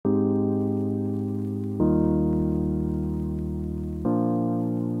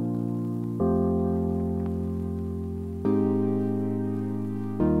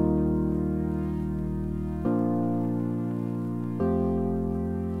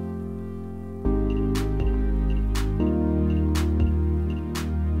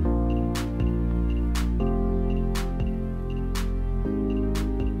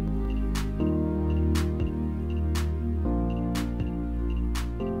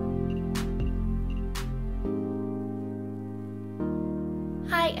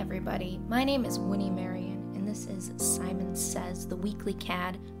everybody. My name is Winnie Marion, and this is Simon Says, the weekly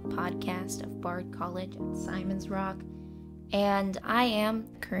CAD podcast of Bard College at Simon's Rock. And I am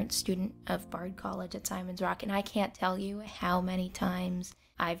a current student of Bard College at Simon's Rock, and I can't tell you how many times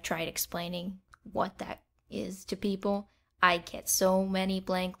I've tried explaining what that is to people. I get so many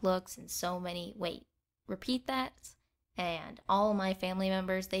blank looks and so many, wait, repeat that? And all my family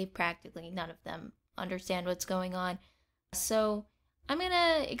members, none of them understand what's going on. So I'm going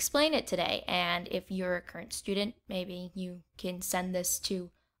to explain it today, and if you're a current student, maybe you can send this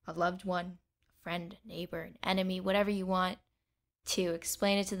to a loved one, a friend, a neighbor, an enemy, whatever you want to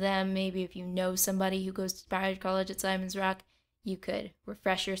explain it to them. Maybe if you know somebody who goes to Bard College at Simon's Rock, you could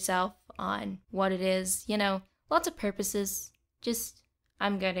refresh yourself on what it is. Lots of purposes.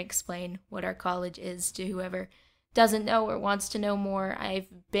 I'm going to explain what our college is to whoever doesn't know or wants to know more. I've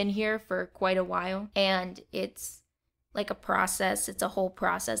been here for quite a while, and it's like a process. It's a whole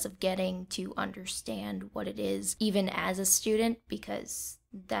process of getting to understand what it is, even as a student, because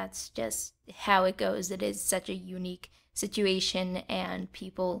that's just how it goes. It is such a unique situation, and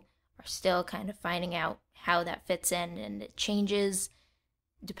people are still kind of finding out how that fits in, and it changes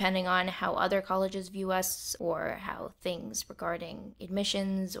depending on how other colleges view us or how things regarding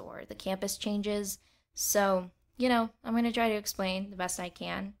admissions or the campus changes. So, I'm going to try to explain the best I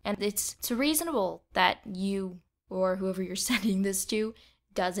can. And it's reasonable that you or whoever you're sending this to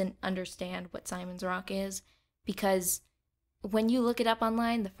doesn't understand what Simon's Rock is, because when you look it up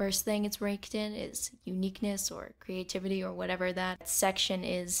online, the first thing it's ranked in is uniqueness or creativity or whatever that section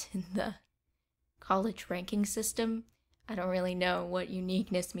is in the college ranking system. I don't really know what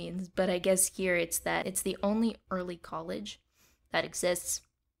uniqueness means, but I guess here it's that it's the only early college that exists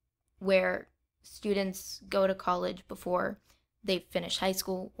where students go to college before they've finished high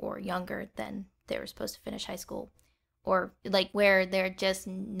school or younger than they were supposed to finish high school, or like where they're just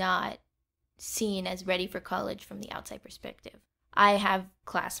not seen as ready for college from the outside perspective. I have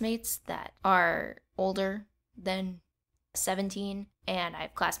classmates that are older than 17, and I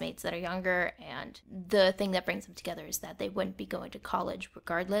have classmates that are younger, and the thing that brings them together is that they wouldn't be going to college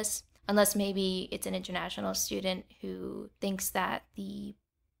regardless, unless maybe it's an international student who thinks that the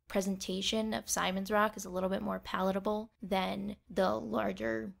presentation of Simon's Rock is a little bit more palatable than the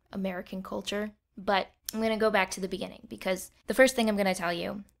larger American culture. But I'm going to go back to the beginning, because the first thing I'm going to tell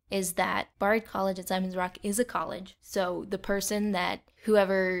you is that Bard College at Simon's Rock is a college. So the person that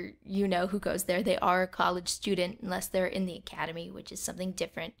whoever who goes there, they are a college student unless they're in the academy, which is something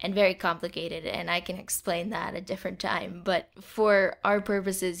different and very complicated, and I can explain that a different time. But for our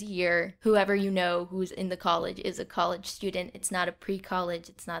purposes here, whoever who's in the college is a college student. It's not a pre-college.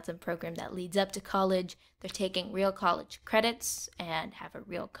 It's not some program that leads up to college. They're taking real college credits and have a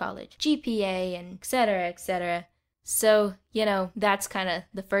real college GPA and et cetera, et cetera. So, that's kind of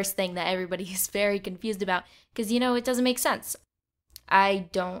the first thing that everybody is very confused about, because, it doesn't make sense. I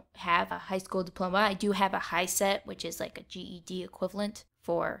don't have a high school diploma. I do have a HiSET, which is like a GED equivalent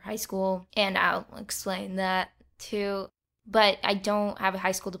for high school, and I'll explain that too. But I don't have a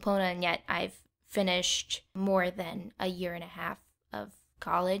high school diploma, and yet I've finished more than a year and a half of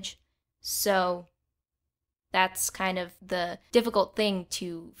college. So that's kind of the difficult thing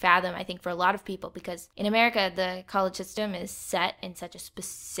to fathom, I think, for a lot of people, because in America, the college system is set in such a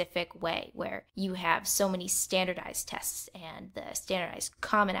specific way where you have so many standardized tests and the standardized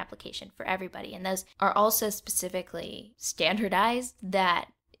common application for everybody. And those are also specifically standardized that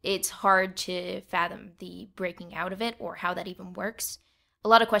it's hard to fathom the breaking out of it or how that even works. A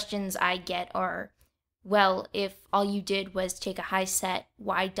lot of questions I get are, well, if all you did was take a HiSET,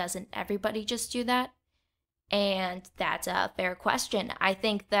 why doesn't everybody just do that? And that's a fair question. I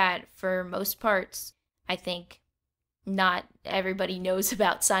think that for most parts, not everybody knows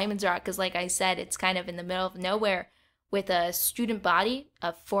about Simon's Rock, because like I said, it's kind of in the middle of nowhere with a student body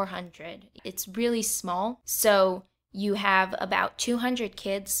of 400. It's really small. So you have about 200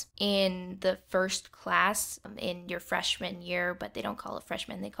 kids in the first class in your freshman year, but they don't call it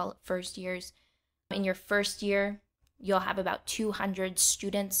freshmen, they call it first years. In your first year, you'll have about 200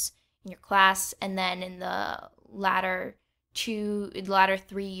 students in your class, and then in the latter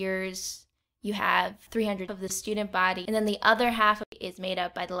 3 years, you have 300 of the student body, and then the other half is made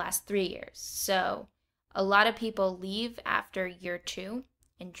up by the last 3 years. So a lot of people leave after year 2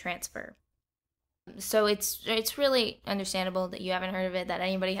 and transfer. So it's really understandable that you haven't heard of it, that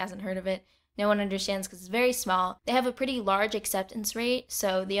anybody hasn't heard of it. No one understands because it's very small. They have a pretty large acceptance rate,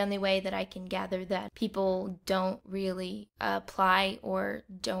 so the only way that I can gather that people don't really apply or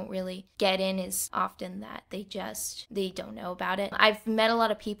don't really get in is often that they don't know about it. I've met a lot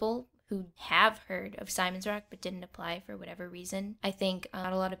of people who have heard of Simon's Rock but didn't apply for whatever reason. I think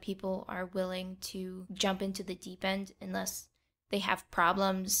not a lot of people are willing to jump into the deep end unless they have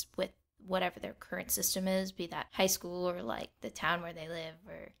problems with whatever their current system is, be that high school or like the town where they live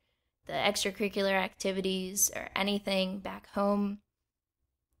or the extracurricular activities or anything back home,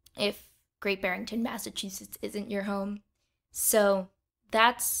 if Great Barrington, Massachusetts isn't your home. So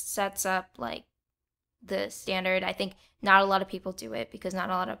that sets up like the standard. I think not a lot of people do it because not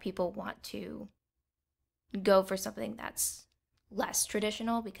a lot of people want to go for something that's less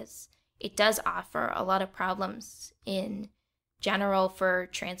traditional, because it does offer a lot of problems in general for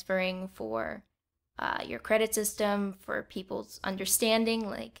transferring, for your credit system, for people's understanding.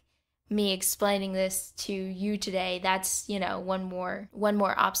 Like me explaining this to you today, that's, you know, one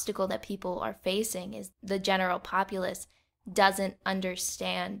more obstacle that people are facing is the general populace doesn't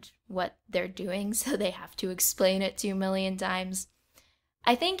understand what they're doing, so they have to explain it 2 million times.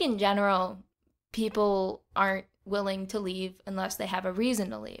 I think in general, people aren't willing to leave unless they have a reason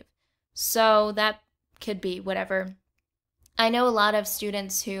to leave. So that could be whatever. I know a lot of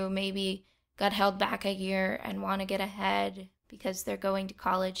students who maybe got held back a year and want to get ahead because they're going to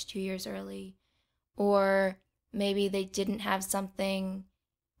college 2 years early, or maybe they didn't have something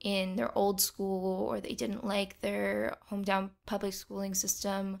in their old school, or they didn't like their hometown public schooling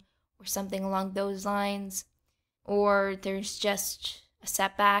system, or something along those lines, or there's just a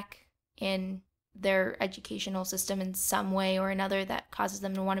setback in their educational system in some way or another that causes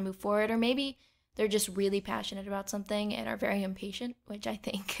them to want to move forward, or maybe they're just really passionate about something and are very impatient, which I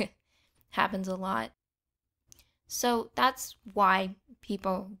think happens a lot. So that's why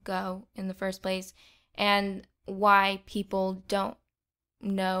people go in the first place, and why people don't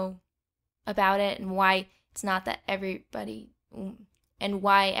know about it, and why it's not that everybody, and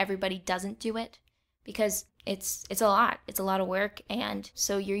why everybody doesn't do it, because it's a lot of work. And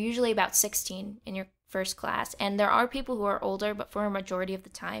so you're usually about 16 in your first class, and there are people who are older, but for a majority of the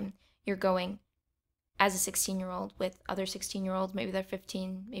time you're going as a 16-year-old with other 16-year-olds. Maybe they're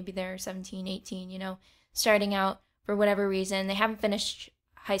 15, maybe they're 17, 18, you know, starting out for whatever reason. They haven't finished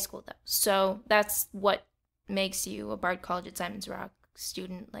high school though, so that's what makes you a Bard College at Simon's Rock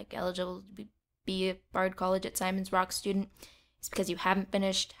student, like eligible to be a Bard College at Simon's Rock student. It's because you haven't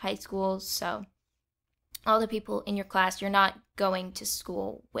finished high school. So all the people in your class, you're not going to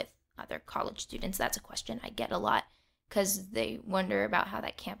school with other college students. That's a question I get a lot, because they wonder about how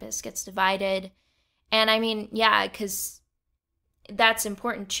that campus gets divided. And I mean, yeah, because that's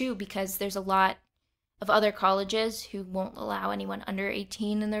important too, because there's a lot of other colleges who won't allow anyone under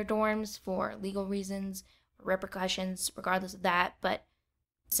 18 in their dorms for legal reasons, repercussions, regardless of that. But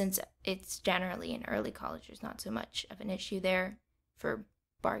since it's generally in early college, there's not so much of an issue there for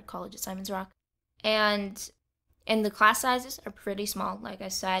Bard College at Simon's Rock. And the class sizes are pretty small. Like I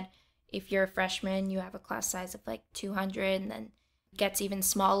said, if you're a freshman, you have a class size of like 200, and then it gets even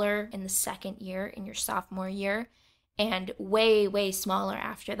smaller in the second year, in your sophomore year, and way, way smaller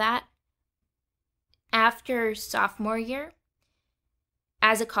after that. After sophomore year,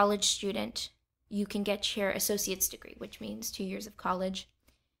 as a college student, you can get your associate's degree, which means 2 years of college.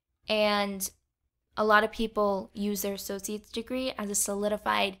 And a lot of people use their associate's degree as a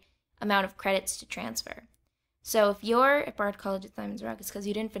solidified amount of credits to transfer. So if you're at Bard College at Simon's Rock, it's because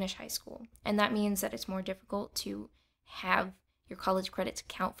you didn't finish high school. And that means that it's more difficult to have your college credits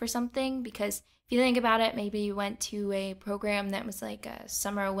count for something, because if you think about it, maybe you went to a program that was like a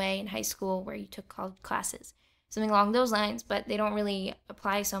summer away in high school where you took college classes, something along those lines, but they don't really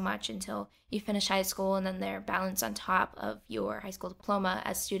apply so much until you finish high school, and then they're balanced on top of your high school diploma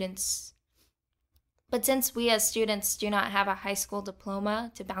as students. But since we as students do not have a high school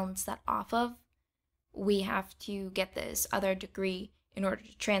diploma to balance that off of, we have to get this other degree in order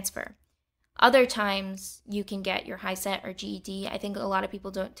to transfer. Other times you can get your HiSET or GED. I think a lot of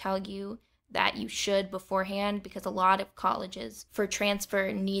people don't tell you that you should beforehand, because a lot of colleges for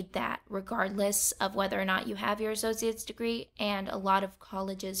transfer need that regardless of whether or not you have your associate's degree, and a lot of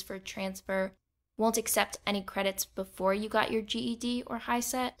colleges for transfer won't accept any credits before you got your GED or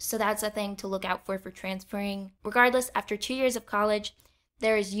HiSET. So that's a thing to look out for transferring. Regardless, after 2 years of college,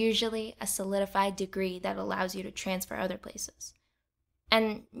 there is usually a solidified degree that allows you to transfer other places.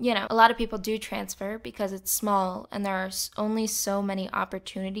 And, you know, a lot of people do transfer because it's small, and there are only so many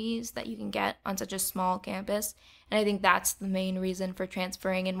opportunities that you can get on such a small campus. And I think that's the main reason for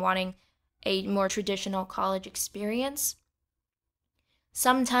transferring and wanting a more traditional college experience.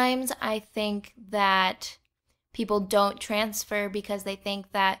 Sometimes I think that people don't transfer because they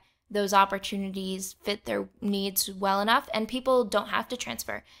think that those opportunities fit their needs well enough, and people don't have to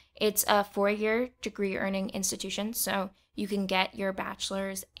transfer. It's a 4-year degree earning institution, so you can get your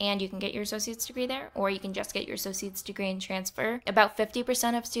bachelor's and you can get your associate's degree there, or you can just get your associate's degree and transfer. About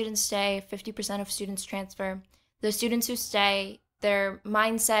 50% of students stay, 50% of students transfer. The students who stay, their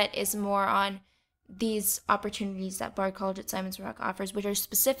mindset is more on these opportunities that Bard College at Simon's Rock offers, which are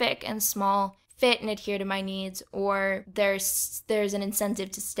specific and small, fit and adhere to my needs, or there's an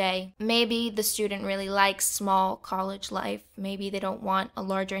incentive to stay. Maybe the student really likes small college life. Maybe they don't want a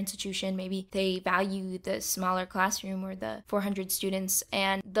larger institution. Maybe they value the smaller classroom or the 400 students.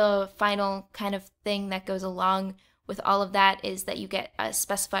 And the final kind of thing that goes along with all of that is that you get a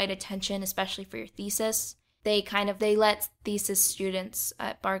specified attention, especially for your thesis. They let thesis students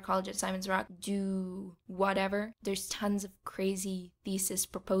at Bard College at Simon's Rock do whatever. There's tons of crazy thesis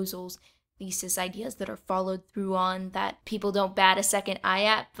proposals, thesis ideas that are followed through on that people don't bat a second eye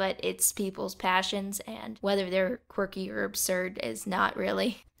at, but it's people's passions, and whether they're quirky or absurd is not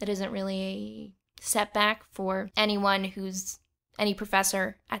really, that isn't really a setback for any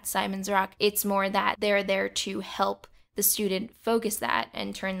professor at Simon's Rock. It's more that they're there to help the student focus that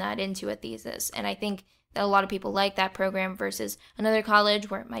and turn that into a thesis. And I think that a lot of people like that program versus another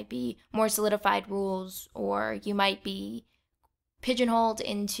college where it might be more solidified rules, or you might be pigeonholed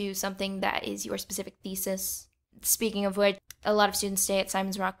into something that is your specific thesis. Speaking of which, a lot of students stay at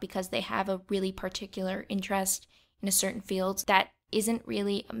Simon's Rock because they have a really particular interest in a certain field that isn't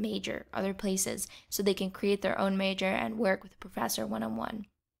really a major other places, so they can create their own major and work with a professor one-on-one.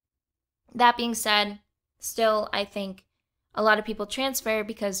 That being said, still, I think a lot of people transfer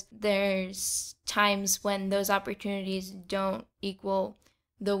because there's times when those opportunities don't equal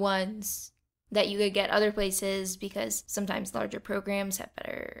the ones that you could get other places, because sometimes larger programs have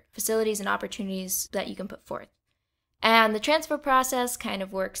better facilities and opportunities that you can put forth. And the transfer process kind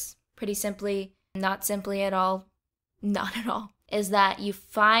of works pretty simply, not simply at all, not at all, is that you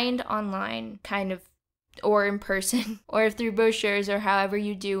find online kind of, or in person, or through brochures, or however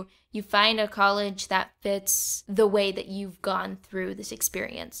you do, you find a college that fits the way that you've gone through this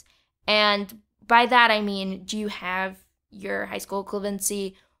experience. And by that I mean, do you have your high school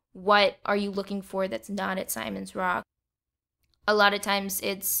equivalency? What are you looking for that's not at Simon's Rock? A lot of times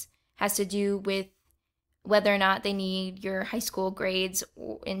it has to do with whether or not they need your high school grades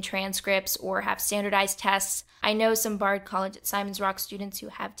in transcripts or have standardized tests. I know some Bard College at Simon's Rock students who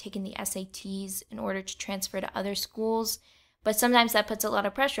have taken the SATs in order to transfer to other schools, but sometimes that puts a lot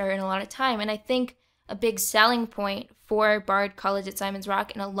of pressure and a lot of time. And I think a big selling point for Bard College at Simon's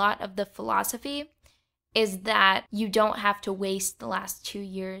Rock and a lot of the philosophy is that you don't have to waste the last 2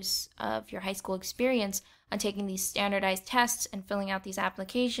 years of your high school experience on taking these standardized tests and filling out these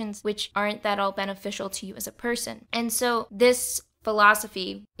applications, which aren't that all beneficial to you as a person. And so this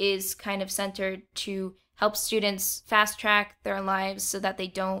philosophy is kind of centered to help students fast track their lives so that they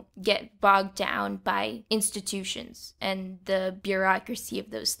don't get bogged down by institutions and the bureaucracy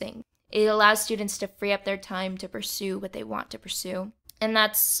of those things. It allows students to free up their time to pursue what they want to pursue. And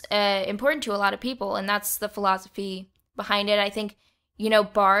that's important to a lot of people, and that's the philosophy behind it. I think,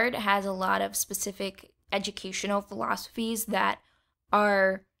 Bard has a lot of specific educational philosophies that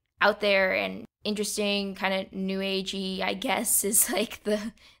are out there and interesting, kind of new agey, I guess, is like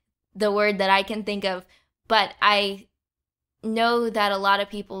the word that I can think of. But I know that a lot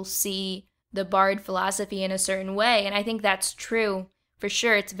of people see the Bard philosophy in a certain way, and I think that's true. For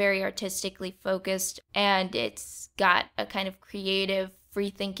sure, it's very artistically focused, and it's got a kind of creative,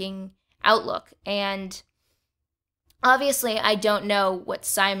 free-thinking outlook. And obviously, I don't know what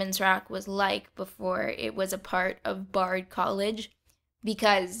Simon's Rock was like before it was a part of Bard College,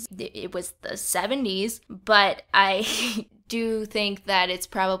 because it was the 70s, but I do think that it's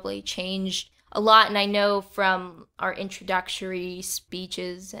probably changed a lot. And I know from our introductory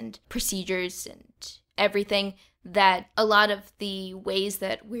speeches and procedures and everything that a lot of the ways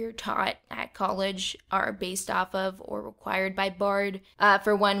that we're taught at college are based off of or required by Bard.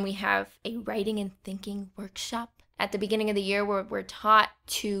 For one, we have a writing and thinking workshop at the beginning of the year where we're taught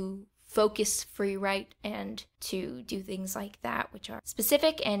to focus free write and to do things like that, which are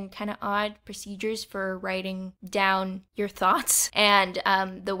specific and kind of odd procedures for writing down your thoughts and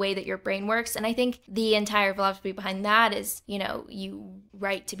the way that your brain works. And I think the entire philosophy behind that is, you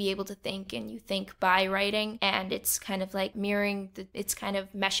write to be able to think, and you think by writing, and it's kind of like it's kind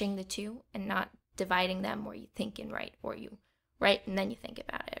of meshing the two and not dividing them, where you think and write, or you write and then you think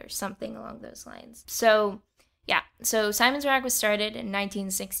about it, or something along those lines. So Simon's Rock was started in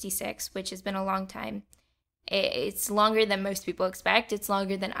 1966, which has been a long time. It's longer than most people expect. It's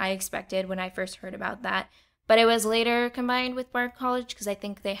longer than I expected when I first heard about that. But it was later combined with Bard College because I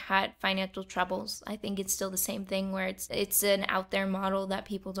think they had financial troubles. I think it's still the same thing where it's an out there model that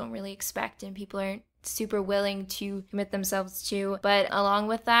people don't really expect and people aren't super willing to commit themselves to. But along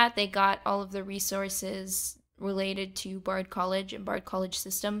with that, they got all of the resources related to Bard College and Bard College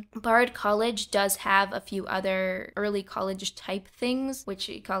system. Bard College does have a few other early college type things, which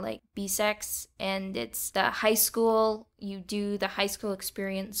we call like BSECs, and it's the high school. You do the high school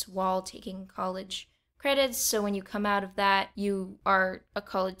experience while taking college credits. So when you come out of that, you are a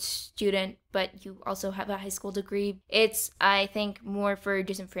college student, but you also have a high school degree. It's, I think, more for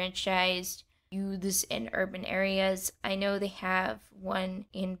disenfranchised youths in urban areas. I know they have one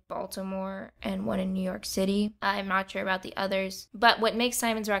in Baltimore and one in New York City. I'm not sure about the others. But what makes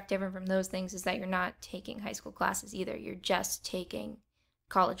Simon's Rock different from those things is that you're not taking high school classes either. You're just taking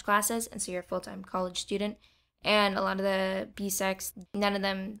college classes, and so you're a full-time college student. And a lot of the BSECs, none of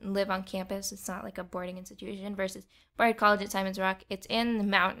them live on campus. It's not like a boarding institution versus Bard College at Simon's Rock. It's in the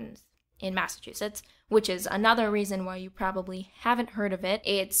mountains in Massachusetts, which is another reason why you probably haven't heard of it.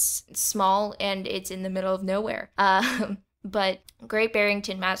 It's small and it's in the middle of nowhere. But Great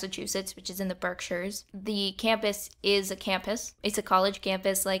Barrington, Massachusetts, which is in the Berkshires, the campus is a campus. It's a college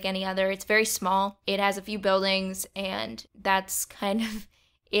campus like any other. It's very small. It has a few buildings, and that's kind of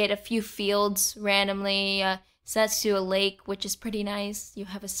it. A few fields randomly. Sets to a lake, which is pretty nice. You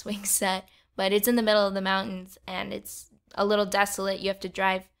have a swing set, but it's in the middle of the mountains, and it's a little desolate. You have to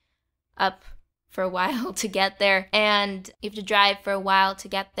drive up for a while to get there,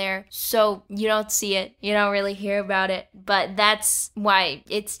 so you don't see it, you don't really hear about it. But that's why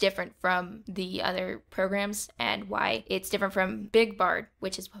it's different from the other programs and why it's different from Big Bard,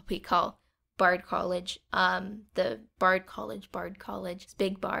 which is what we call Bard College. The Bard College is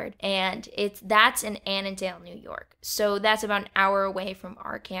Big Bard, and that's in Annandale, New York. So that's about an hour away from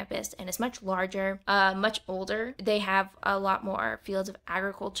our campus, and it's much larger, much older. They have a lot more fields of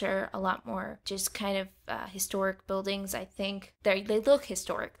agriculture, a lot more just kind of historic buildings. I think they look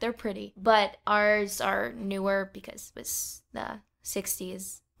historic. They're pretty, but ours are newer because it was the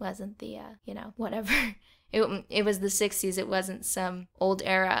 60s, wasn't the whatever. It was the 60s. It wasn't some old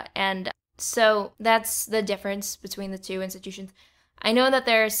era, and so that's the difference between the two institutions. I know that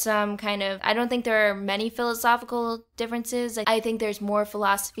there's some I don't think there are many philosophical differences. I think there's more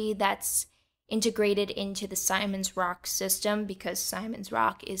philosophy that's integrated into the Simon's Rock system because Simon's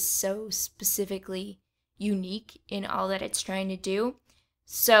Rock is so specifically unique in all that it's trying to do.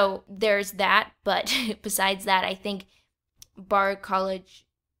 So there's that, but besides that, I think Bard College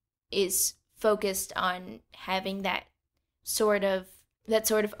is focused on having that sort of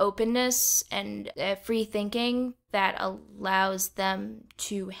openness and free thinking that allows them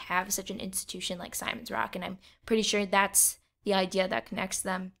to have such an institution like Simon's Rock, and I'm pretty sure that's the idea that connects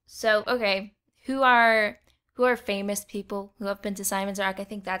them. So, okay, who are famous people who have been to Simon's Rock? I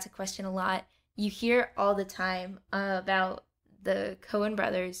think that's a question a lot. You hear all the time about the Coen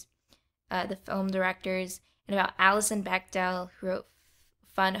brothers, the film directors, and about Alison Bechdel, who wrote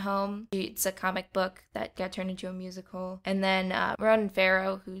Fun Home. It's a comic book that got turned into a musical. And then Ronan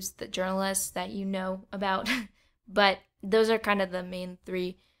Farrow, who's the journalist that you know about. But those are kind of the main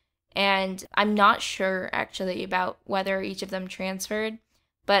three. And I'm not sure, actually, about whether each of them transferred.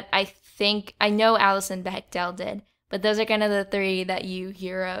 But I know Alison Bechdel did. But those are kind of the three that you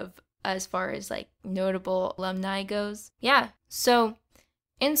hear of as far as, like, notable alumni goes. Yeah, so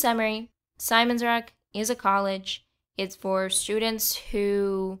in summary, Simon's Rock is a college. It's for students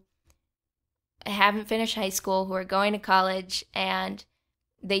who haven't finished high school, who are going to college, and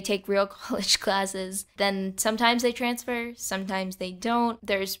they take real college classes. Then sometimes they transfer, sometimes they don't.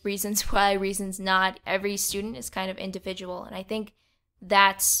 There's reasons why, reasons not. Every student is kind of individual, and I think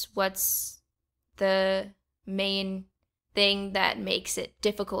that's what's the main thing that makes it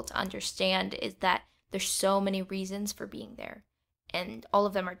difficult to understand, is that there's so many reasons for being there. And all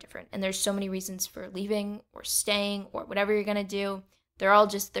of them are different. And there's so many reasons for leaving or staying or whatever you're going to do.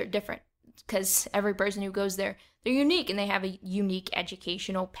 They're different. Because every person who goes there, they're unique and they have a unique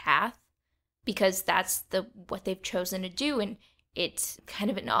educational path. Because that's what they've chosen to do. And it's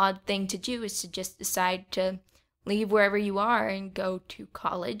kind of an odd thing to do, is to just decide to leave wherever you are and go to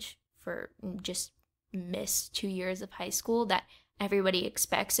college for just miss 2 years of high school that everybody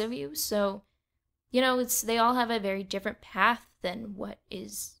expects of you. So, they all have a very different path than what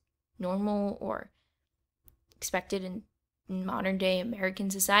is normal or expected in modern day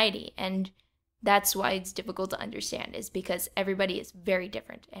American society. And that's why it's difficult to understand, is because everybody is very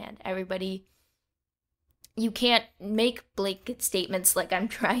different, and you can't make blanket statements like I'm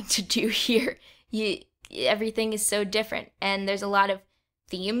trying to do here. Everything is so different, and there's a lot of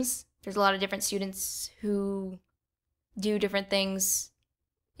themes There's a lot of different students who do different things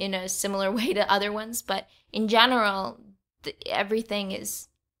in a similar way to other ones, but in general, everything is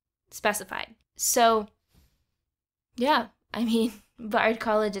specified. So, yeah, I mean, Bard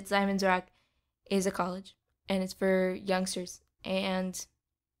College at Simon's Rock is a college, and it's for youngsters, and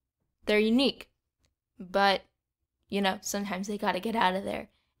they're unique, but, sometimes they gotta get out of there,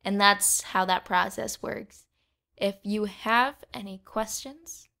 and that's how that process works. If you have any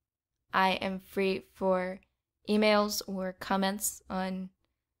questions, I am free for emails or comments on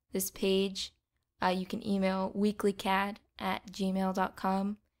this page. You can email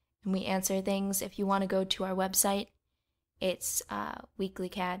weeklycad@gmail.com, and we answer things. If you want to go to our website, it's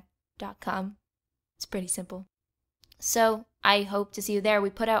weeklycad.com. It's pretty simple. So I hope to see you there. We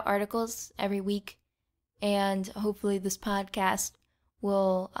put out articles every week, and hopefully this podcast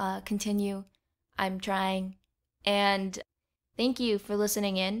will continue. I'm trying. And thank you for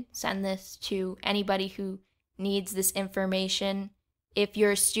listening in. Send this to anybody who needs this information. If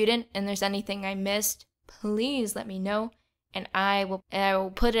you're a student and there's anything I missed, please let me know, and I will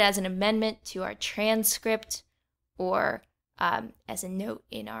put it as an amendment to our transcript or as a note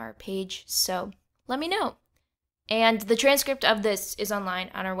in our page. So let me know. And the transcript of this is online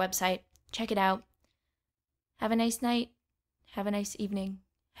on our website. Check it out. Have a nice night. Have a nice evening.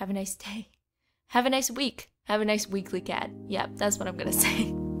 Have a nice day. Have a nice week. Have a nice weekly CAD. Yep, that's what I'm gonna say.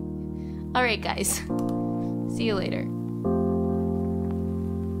 All right, guys. See you later.